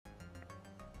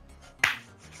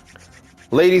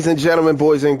Ladies and gentlemen,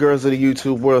 boys and girls of the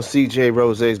YouTube world, CJ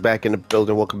Rose is back in the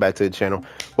building. Welcome back to the channel.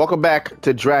 Welcome back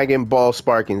to Dragon Ball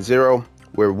Sparking Zero,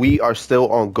 where we are still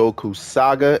on Goku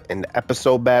Saga in the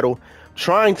episode battle,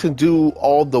 trying to do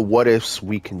all the what ifs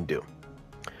we can do.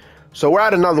 So we're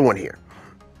at another one here.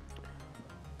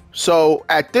 So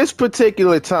at this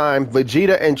particular time,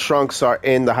 Vegeta and Trunks are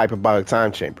in the hyperbolic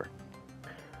time chamber.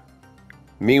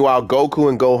 Meanwhile, Goku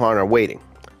and Gohan are waiting.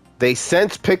 They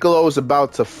sense Piccolo is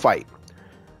about to fight.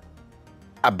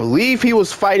 I believe he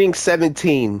was fighting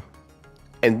 17,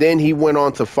 and then he went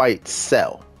on to fight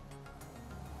Cell.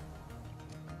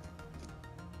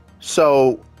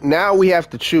 So now we have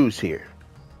to choose here.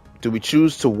 Do we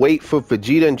choose to wait for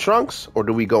Vegeta and Trunks, or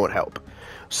do we go and help?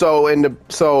 So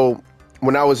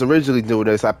when I was originally doing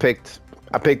this, I picked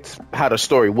how the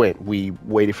story went. We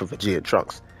waited for Vegeta and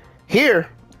Trunks. Here,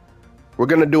 we're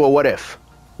gonna do a what if.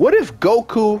 What if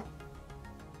Goku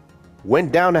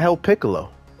went down to help Piccolo?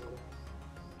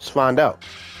 Let's find out.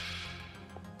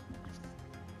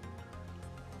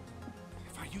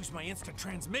 If I use my instant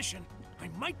transmission, I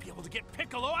might be able to get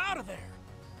Piccolo out of there.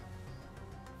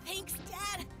 Thanks,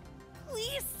 Dad.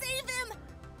 Please save him.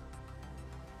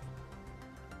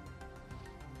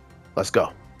 Let's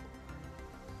go.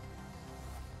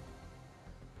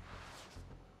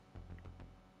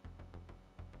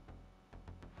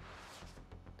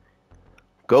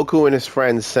 Goku and his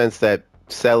friends sense that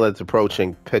Cell is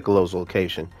approaching Piccolo's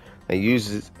location and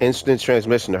uses instant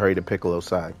transmission to hurry to Piccolo's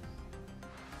side.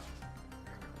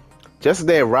 Just as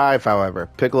they arrive, however,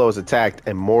 Piccolo is attacked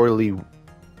and mortally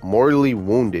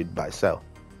wounded by Cell.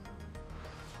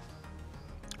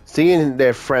 Seeing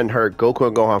their friend hurt, Goku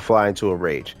and Gohan fly into a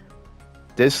rage.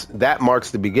 That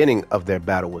marks the beginning of their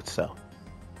battle with Cell.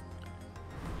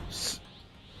 Mr.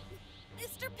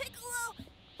 Piccolo,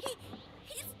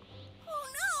 he's... Oh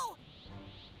no!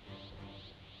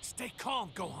 Stay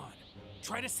calm, Gohan.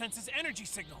 Try to sense his energy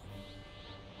signal.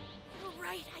 You're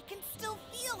right, I can still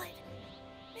feel it.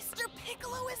 Mr.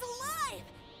 Piccolo is alive!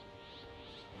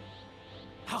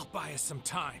 I'll buy us some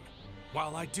time.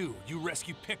 While I do, you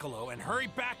rescue Piccolo and hurry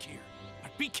back here.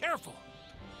 But be careful.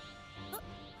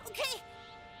 Okay.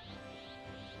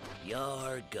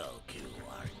 You're Goku,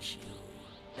 aren't you?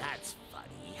 That's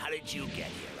funny. How did you get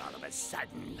here all of a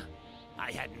sudden?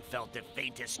 I hadn't felt the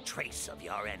faintest trace of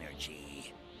your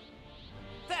energy.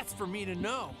 That's for me to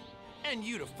know, and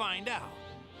you to find out.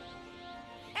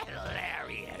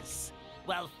 Hilarious.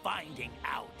 Well, finding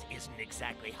out isn't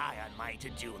exactly high on my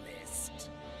to-do list.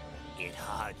 It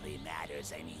hardly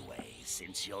matters anyway,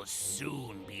 since you'll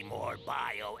soon be more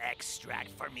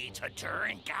bio-extract for me to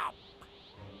drink up.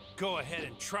 Go ahead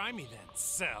and try me then,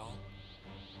 Cell.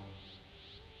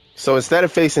 So instead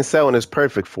of facing Cell in his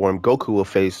perfect form, Goku will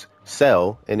face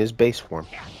Cell in his base form.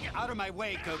 Out of my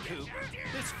way, Goku.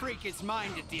 This freak is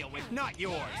mine to deal with, not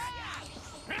yours.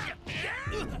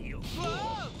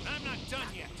 Whoa! I'm not done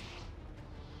yet.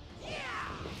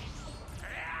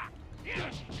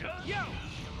 Yo!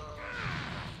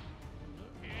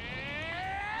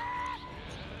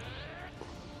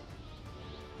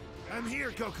 I'm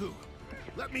here, Goku.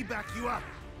 Let me back you up.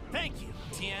 Thank you,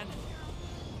 Tien.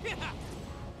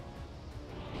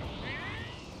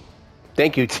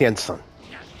 Thank you, Tien-san.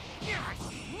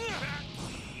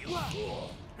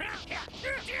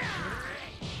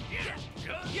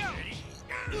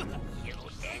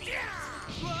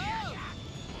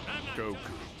 Goku,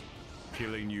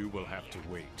 killing you will have to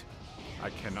wait. I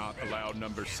cannot allow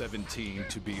number 17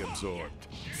 to be absorbed.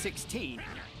 16?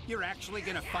 You're actually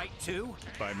gonna fight too?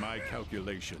 By my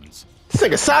calculations, This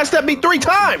nigga sidestepped me 3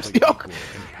 times! Yo,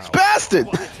 this bastard!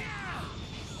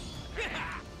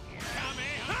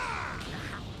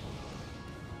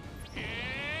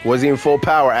 Was he in full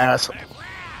power, asshole?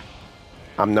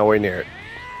 I'm nowhere near it.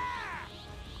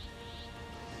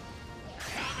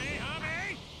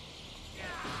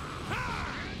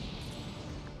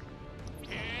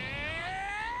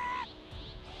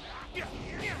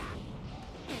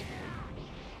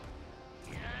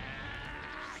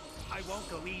 I won't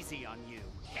go easy on you.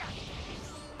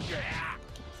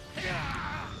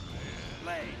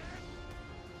 Lay.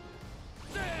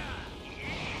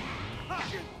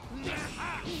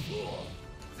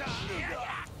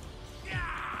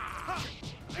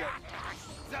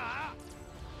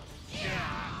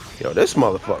 Yo, this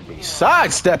motherfucker be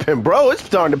sidestepping, bro. It's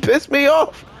starting to piss me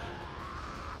off.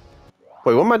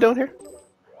 Wait, what am I doing here?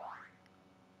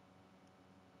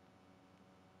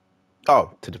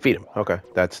 Oh, to defeat him. Okay,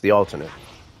 that's the alternate.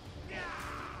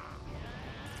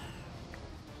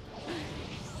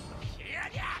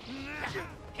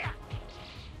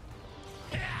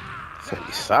 So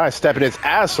he's sidestepping his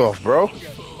ass off, bro.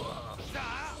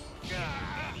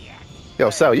 Yo,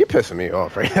 Cell, you pissing me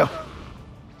off right now.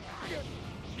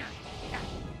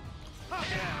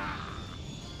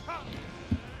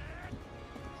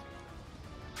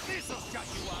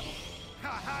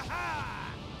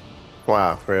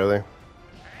 Wow, really?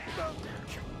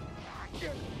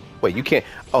 Wait, you can't...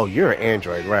 Oh, you're an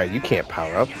android, right? You can't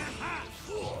power up.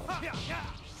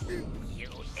 You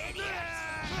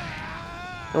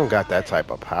don't got that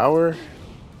type of power.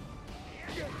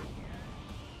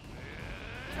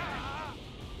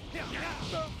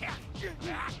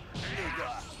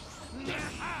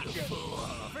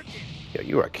 Yo,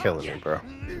 you are killing me, bro.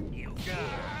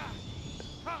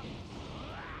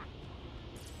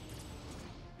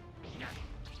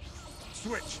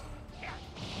 Switch.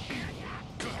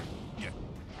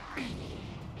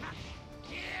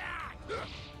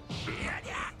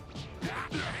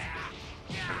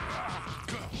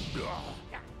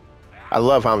 I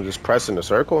love how I'm just pressing the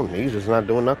circle and he's just not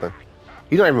doing nothing.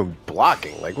 He's not even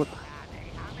blocking. Like, what?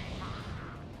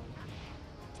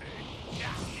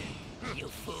 You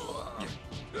fool.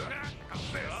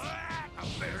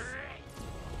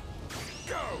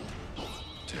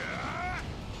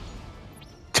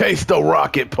 Taste the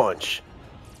rocket punch.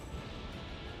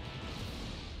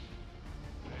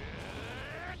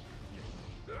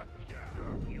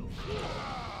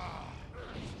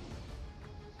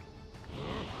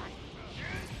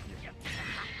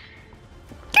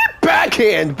 Get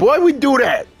backhand, boy. We do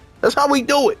that. That's how we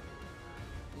do it.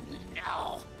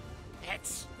 No.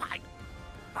 It's my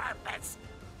purpose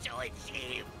to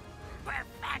achieve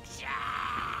perfection.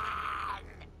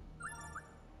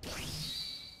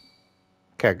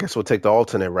 Okay, I guess we'll take the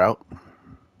alternate route.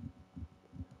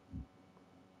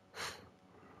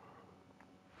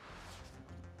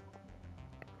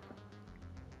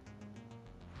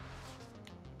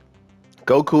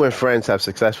 Goku and friends have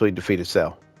successfully defeated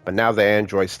Cell, but now the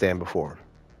androids stand before him.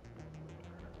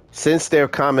 Since their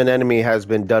common enemy has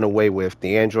been done away with,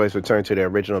 the androids return to their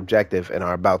original objective and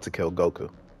are about to kill Goku.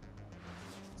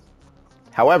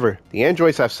 However, the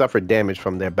androids have suffered damage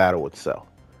from their battle with Cell.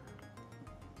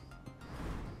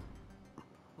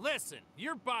 Listen,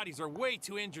 your bodies are way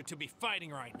too injured to be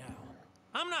fighting right now.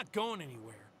 I'm not going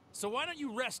anywhere, so why don't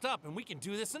you rest up and we can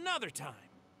do this another time?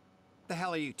 The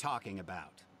hell are you talking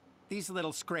about? These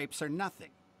little scrapes are nothing.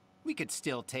 We could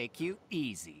still take you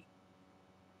easy.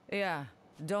 Yeah,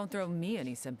 don't throw me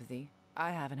any sympathy.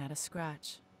 I haven't had a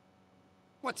scratch.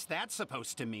 What's that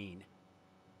supposed to mean?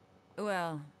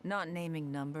 Well, not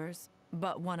naming numbers,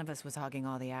 but one of us was hogging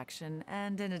all the action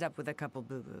and ended up with a couple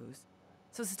boo-boos.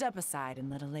 So step aside and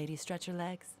let a lady stretch her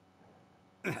legs.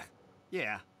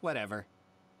 Yeah, whatever.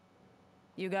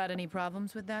 You got any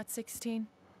problems with that, 16?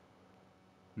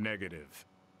 Negative.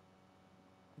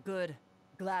 Good.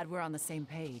 Glad we're on the same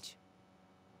page.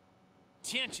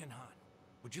 Tianchen-Han,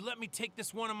 would you let me take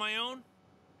this one on my own?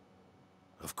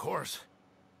 Of course.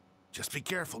 Just be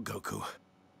careful, Goku.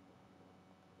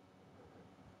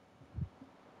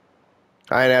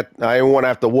 I didn't want to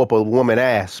have to whoop a woman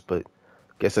ass, but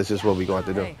guess that's just what we're going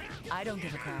to do. Hey, I don't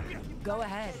give a crap. Go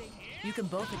ahead. You can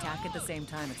both attack at the same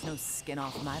time. It's no skin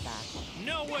off my back.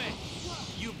 No way!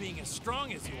 You being as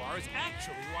strong as you are is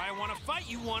actually why I want to fight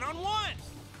you one-on-one!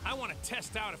 I want to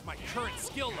test out if my current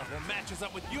skill level matches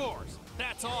up with yours.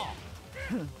 That's all.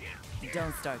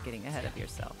 Don't start getting ahead of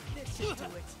yourself. This should do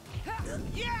it.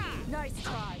 Yeah! Nice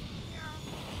try.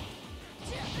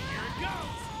 Here it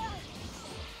goes!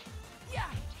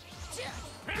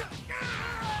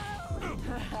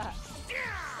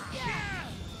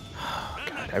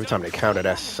 God, every time they counter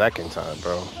that second time,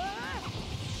 bro.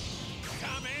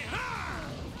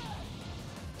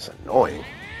 It's annoying.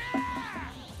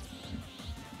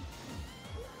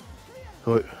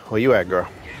 Where you at, girl?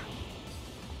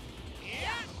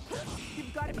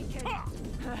 You've got to be kidding.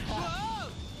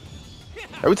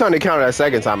 Every time they counter that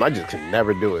second time, I just can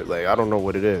never do it. Like, I don't know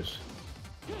what it is.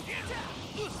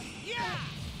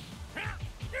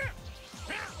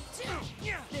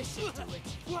 This should do it.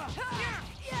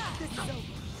 This is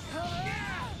over.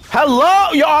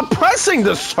 Hello? Y'all pressing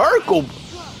the circle.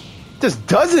 Just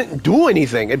doesn't do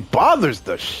anything. It bothers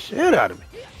the shit out of me.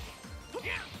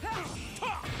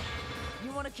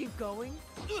 You want to keep going?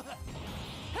 I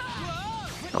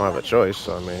don't have a choice,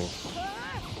 so I mean.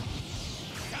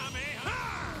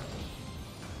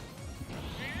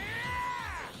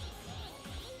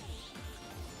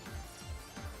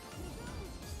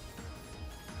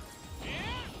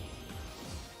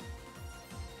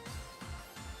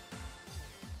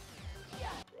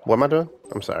 What am I doing?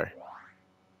 I'm sorry.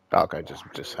 Okay,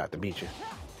 just had to beat you.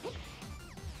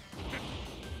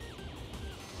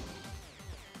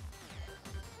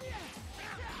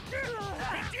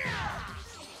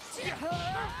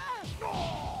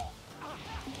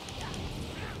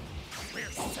 We're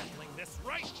settling this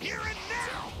right here and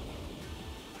now.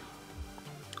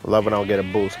 I love when I don't get a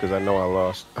boost because I know I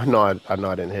lost. I know I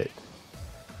didn't hit.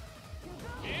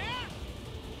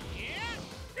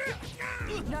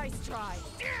 Nice try.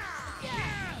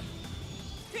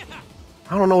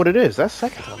 I don't know what it is. That's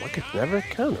second time. I could never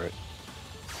counter it.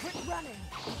 Quit running.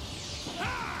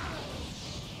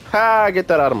 Ha! Get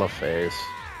that out of my face.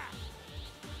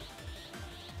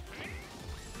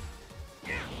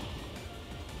 You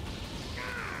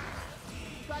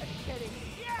gotta be kidding.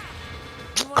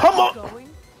 Come on! Going?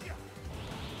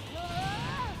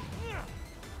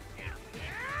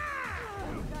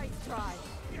 Nice try.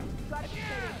 You gotta be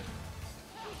kidding.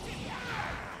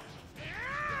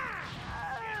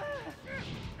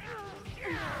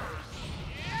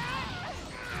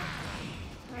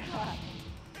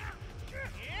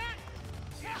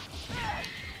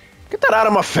 Get that out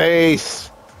of my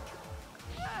face.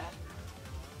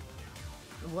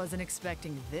 Wasn't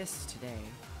expecting this today.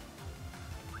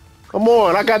 Come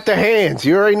on, I got the hands.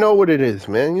 You already know what it is,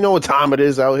 man. You know what time it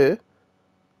is out here.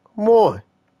 Come on.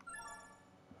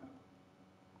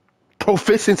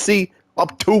 Proficiency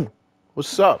up 2.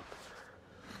 What's up?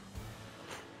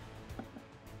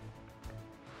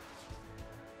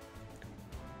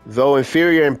 Though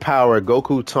inferior in power,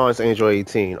 Goku taunts Android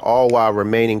 18, all while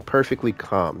remaining perfectly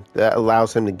calm. That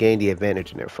allows him to gain the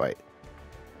advantage in their fight.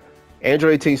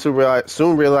 Android 18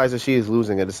 soon realizes she is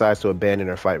losing and decides to abandon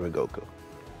her fight with Goku.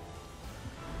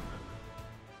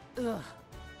 Ugh.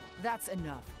 That's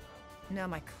enough. Now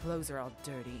my clothes are all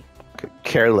dirty. Could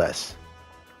care less.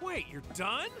 Wait, you're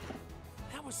done?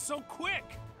 That was so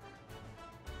quick.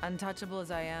 Untouchable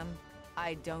as I am,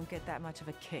 I don't get that much of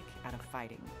a kick out of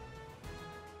fighting.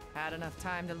 Had enough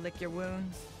time to lick your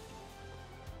wounds?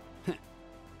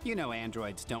 You know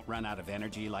androids don't run out of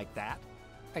energy like that.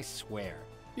 I swear,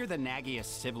 you're the naggiest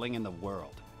sibling in the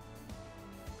world.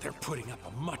 They're putting up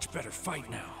a much better fight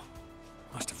now.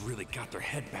 Must have really got their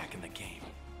head back in the game.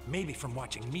 Maybe from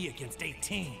watching me against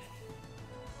 18.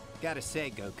 Gotta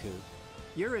say, Goku,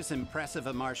 you're as impressive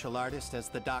a martial artist as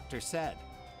the doctor said.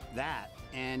 That,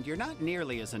 and you're not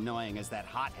nearly as annoying as that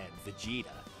hothead Vegeta.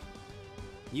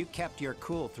 You kept your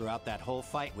cool throughout that whole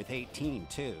fight with 18,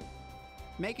 too.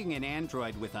 Making an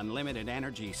android with unlimited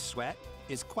energy sweat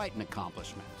is quite an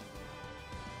accomplishment.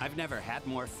 I've never had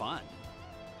more fun.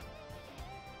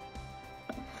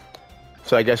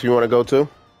 So I guess you want to go too?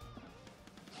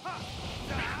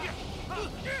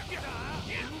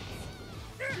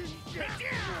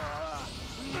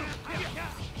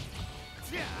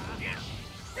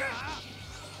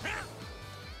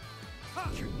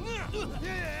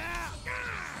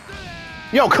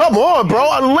 Yo, come on, bro.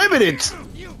 Unlimited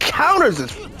counters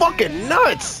is fucking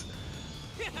nuts.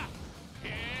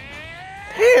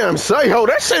 Damn, son. Yo,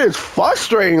 that shit is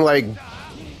frustrating. Like,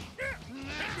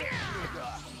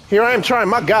 here I am trying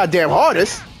my goddamn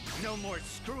hardest. No more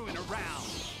screwing around.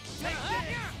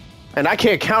 And I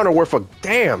can't counter worth a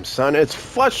damn, son. It's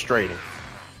frustrating.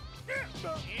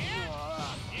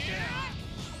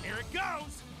 Here it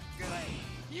goes.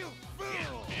 You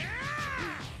fool.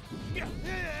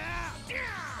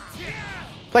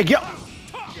 Like, yo. A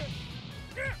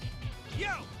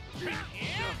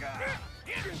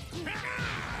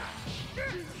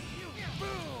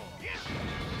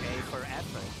for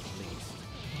effort, at least.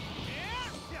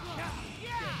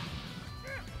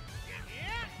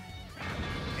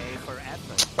 A for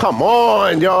effort. Come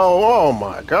on, yo. Oh,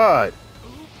 my God.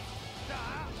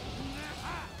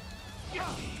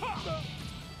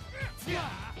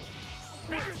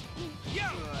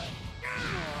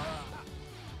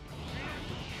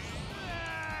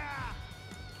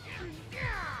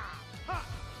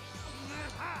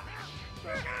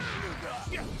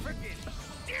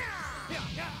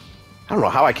 I don't know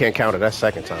how I can't counter that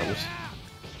second time.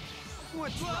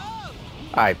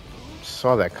 I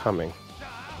saw that coming.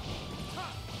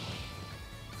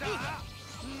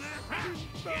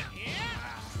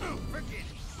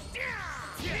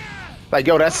 Like,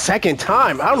 yo, that second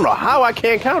time, I don't know how I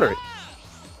can't counter it.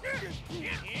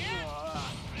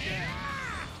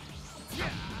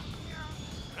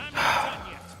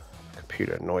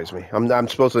 Computer annoys me. I'm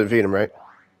supposed to defeat him, right?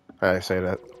 I say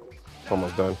that.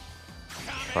 Almost done.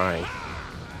 Trying.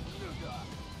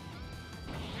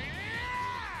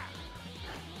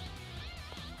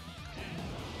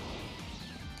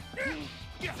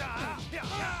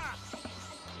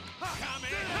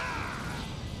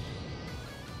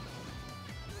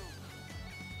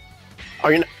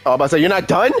 Are you? Oh, I'm about to say you're not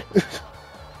done.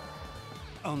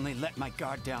 Only let my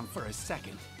guard down for a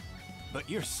second, but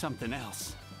you're something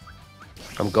else.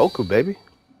 I'm Goku, baby.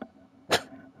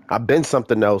 I've been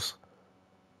something else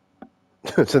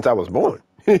since I was born.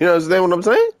 You understand what I'm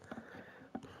saying?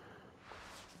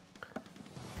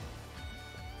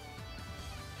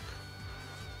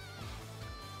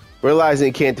 Realizing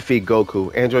he can't defeat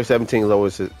Goku, Android 17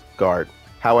 lowers his guard.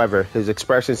 However, his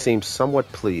expression seems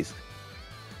somewhat pleased.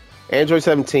 Android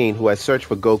 17, who has searched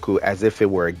for Goku as if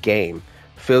it were a game,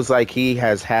 feels like he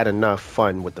has had enough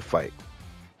fun with the fight.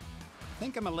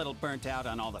 Think I'm a little burnt out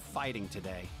on all the fighting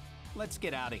today. Let's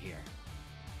get out of here.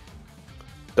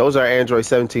 Those are Android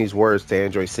 17's words to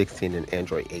Android 16 and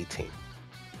Android 18.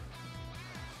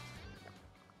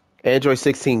 Android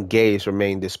 16's gaze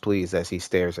remained displeased as he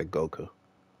stares at Goku.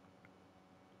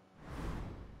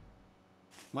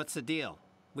 What's the deal?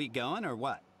 We going or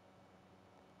what?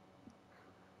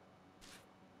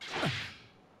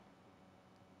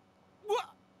 What?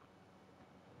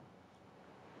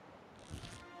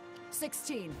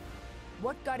 16.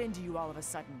 What got into you all of a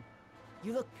sudden?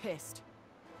 You look pissed.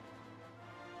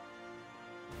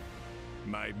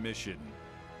 My mission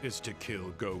is to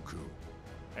kill Goku,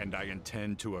 and I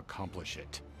intend to accomplish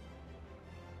it.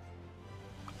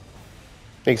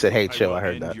 He said, "Hey, chill." I will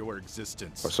heard end that. your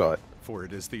existence, I saw it. for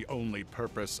it is the only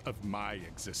purpose of my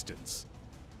existence.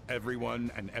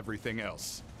 Everyone and everything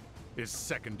else is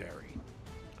secondary.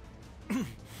 Then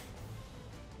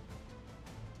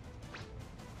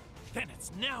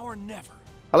it's now or never.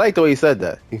 I like the way he said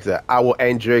that. He said, "I will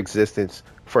end your existence,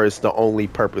 for it's the only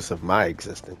purpose of my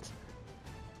existence."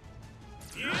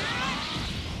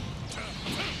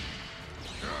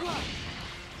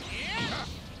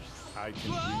 I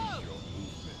can read your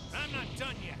movement. I'm not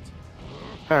done yet.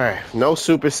 Alright, no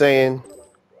Super Saiyan.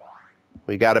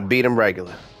 We gotta beat him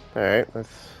regular. Alright,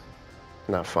 that's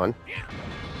not fun. I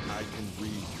can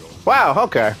read your movement. Wow,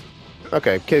 okay.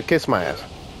 Okay, kiss my ass.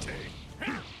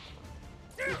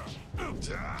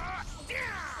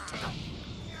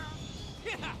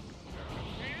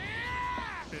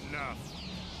 Enough.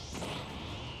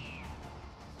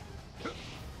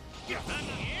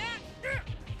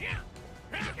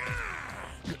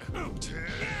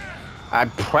 I'm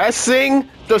pressing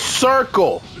the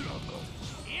circle.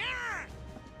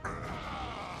 I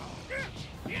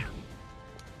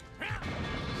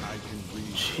can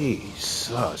read.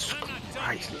 Jesus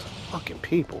Christ, these fucking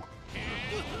people.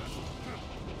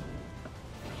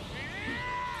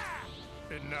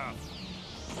 Enough.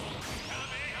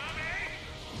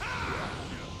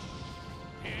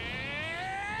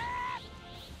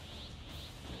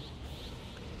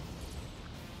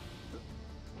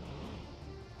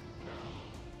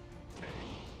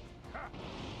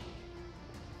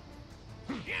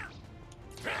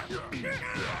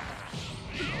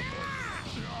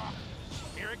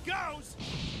 Here it goes.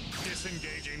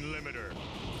 Disengaging limiter.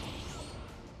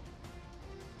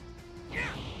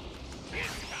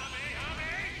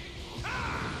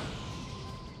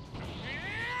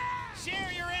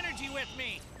 Share your energy with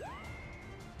me.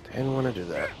 Didn't want to do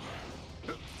that.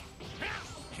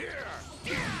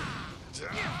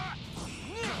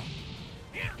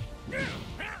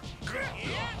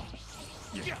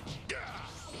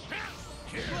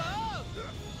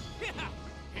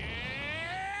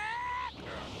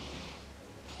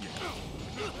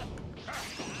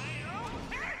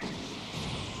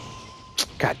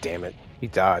 God damn it. He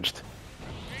dodged.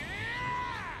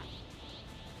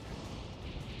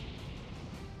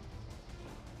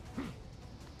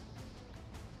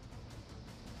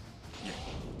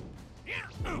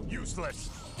 Useless.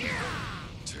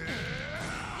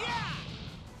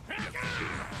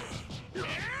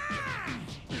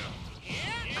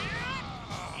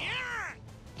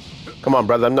 Come on,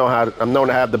 brother. I'm known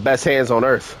to have the best hands on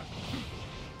earth.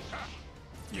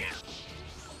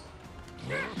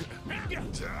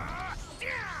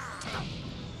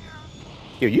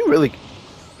 Yo, you really?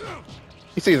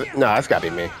 You see? Nah, it's gotta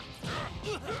be me.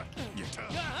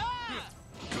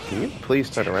 Can you please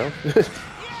turn around?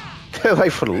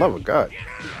 Like, for the love of God.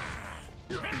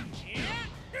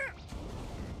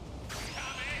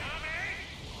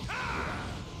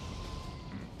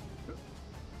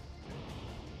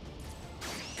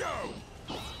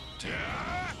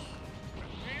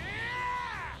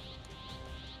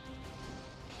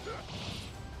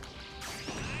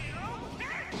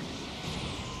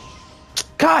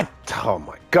 God! Oh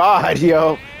my God,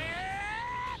 yo!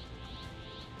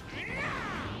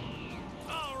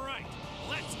 All right,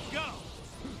 let's go.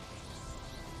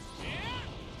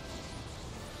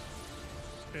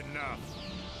 Enough.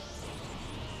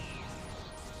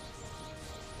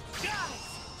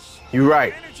 You're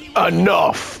right.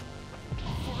 Enough.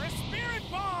 For a spirit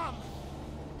bomb.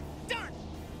 Done.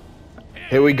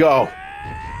 Here we go.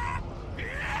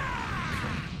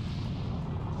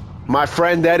 My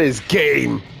friend, that is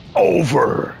game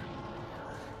over.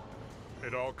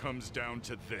 It all comes down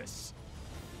to this.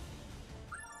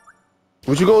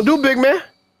 What you gonna do, big man?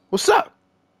 What's up?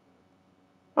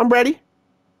 I'm ready.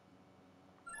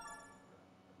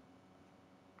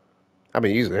 I've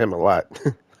been using him a lot.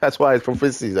 That's why his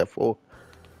proficiency's at 4.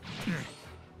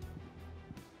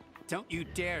 Don't you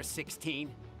dare, 16.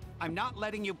 I'm not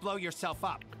letting you blow yourself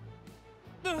up.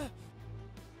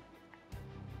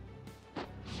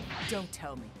 Don't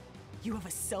tell me. You have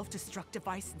a self-destruct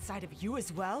device inside of you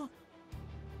as well?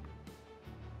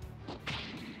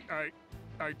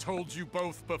 I told you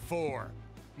both before.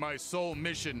 My sole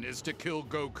mission is to kill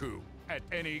Goku at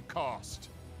any cost.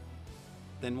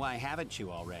 Then why haven't you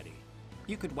already?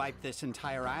 You could wipe this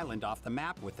entire island off the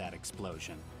map with that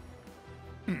explosion.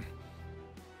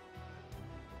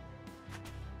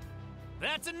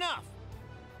 That's enough!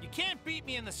 You can't beat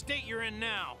me in the state you're in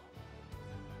now.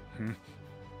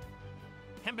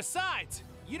 And besides,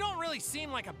 you don't really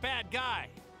seem like a bad guy.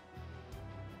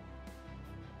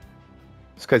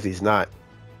 It's because he's not.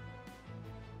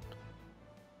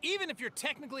 Even if you're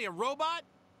technically a robot,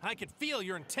 I could feel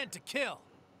your intent to kill.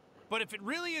 But if it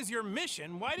really is your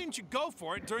mission, why didn't you go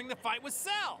for it during the fight with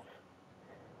Cell?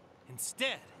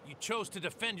 Instead, you chose to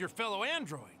defend your fellow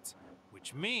androids,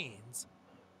 which means...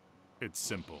 It's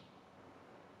simple.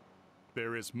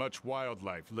 There is much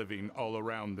wildlife living all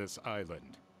around this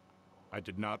island. I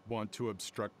did not want to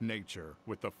obstruct nature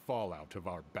with the fallout of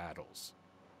our battles.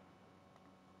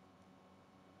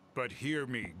 But hear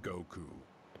me, Goku.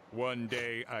 One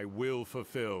day I will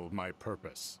fulfill my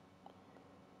purpose.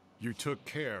 You took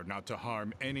care not to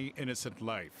harm any innocent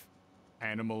life,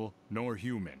 animal nor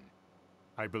human.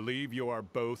 I believe you are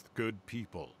both good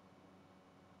people.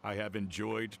 I have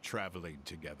enjoyed traveling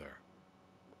together.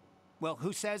 Well,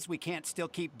 who says we can't still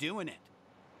keep doing it?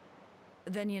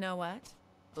 Then you know what?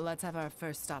 Let's have our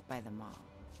first stop by the mall.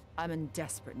 I'm in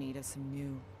desperate need of some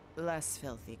new, less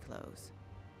filthy clothes.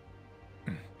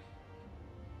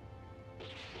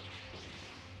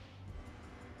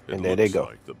 And there they go.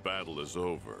 Like the battle is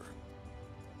over.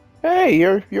 Hey,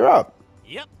 you're up.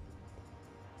 Yep.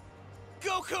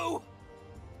 Goku!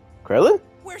 Krillin?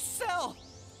 Where's Cell?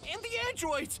 And the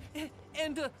androids?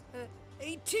 And,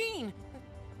 18?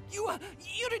 You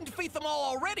didn't defeat them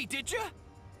all already, did you?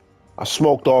 I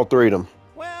smoked all 3 of them.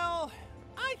 Well,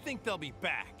 I think they'll be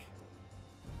back.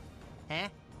 Huh?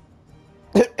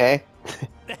 Eh?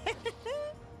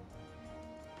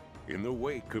 In the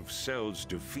wake of Cell's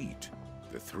defeat,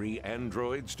 the 3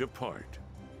 androids depart.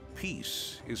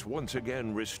 Peace is once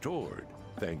again restored,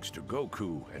 thanks to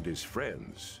Goku and his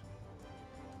friends.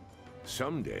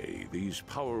 Someday, these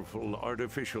powerful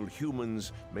artificial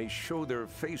humans may show their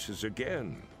faces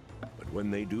again. But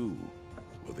when they do,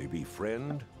 will they be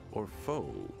friend or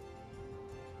foe?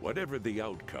 Whatever the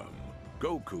outcome,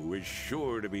 Goku is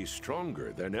sure to be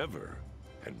stronger than ever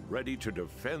and ready to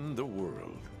defend the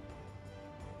world.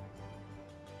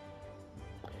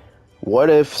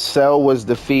 What if Cell was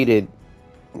defeated?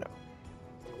 No.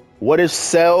 What if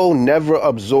Cell never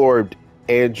absorbed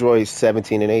androids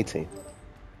 17 and 18?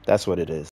 That's what it is.